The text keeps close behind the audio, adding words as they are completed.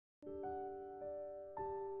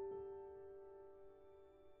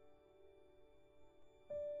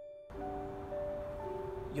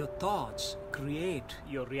Your thoughts create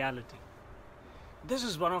your reality. This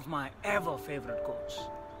is one of my ever favorite quotes.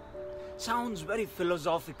 Sounds very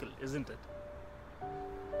philosophical, isn't it?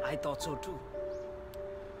 I thought so too.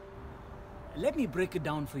 Let me break it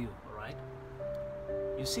down for you, alright?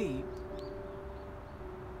 You see,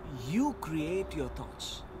 you create your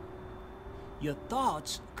thoughts. Your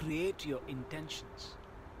thoughts create your intentions.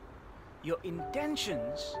 Your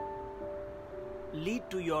intentions lead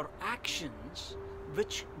to your actions,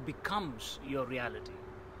 which becomes your reality.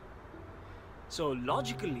 So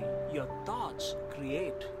logically, your thoughts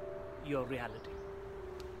create your reality.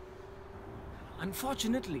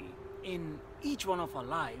 Unfortunately, in each one of our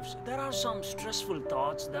lives, there are some stressful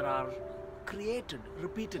thoughts that are created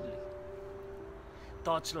repeatedly.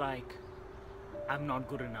 Thoughts like, I'm not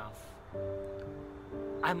good enough,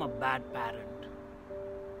 I'm a bad parent,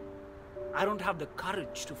 I don't have the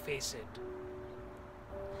courage to face it.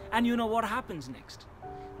 And you know what happens next?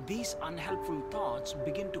 These unhelpful thoughts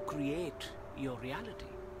begin to create your reality.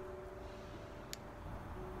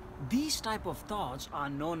 These type of thoughts are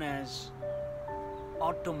known as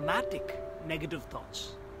automatic negative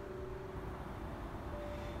thoughts.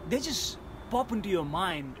 They just pop into your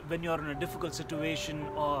mind when you're in a difficult situation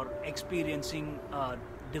or experiencing a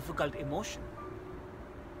difficult emotion.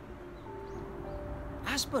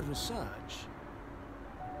 As per research,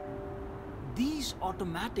 these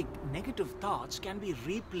automatic negative thoughts can be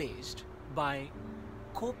replaced by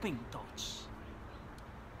coping thoughts.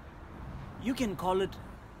 You can call it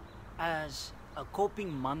as a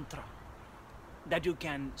coping mantra that you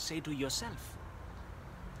can say to yourself.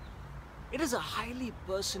 It is a highly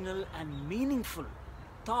personal and meaningful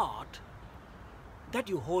thought that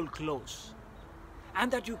you hold close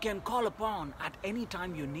and that you can call upon at any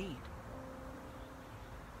time you need.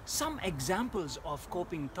 Some examples of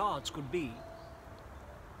coping thoughts could be,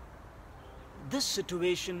 this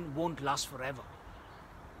situation won't last forever,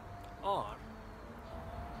 or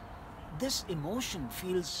this emotion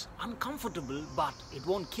feels uncomfortable but it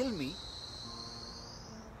won't kill me,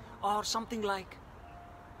 or something like,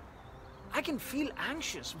 I can feel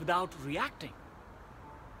anxious without reacting.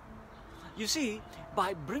 You see,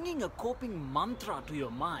 by bringing a coping mantra to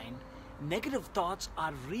your mind, negative thoughts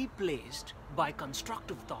are replaced by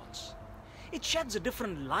constructive thoughts. It sheds a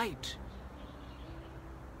different light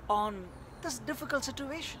on this difficult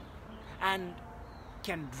situation and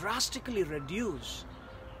can drastically reduce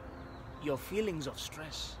your feelings of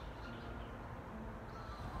stress.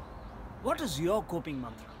 What is your coping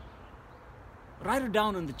mantra? Write it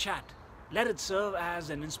down in the chat. Let it serve as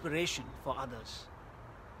an inspiration for others.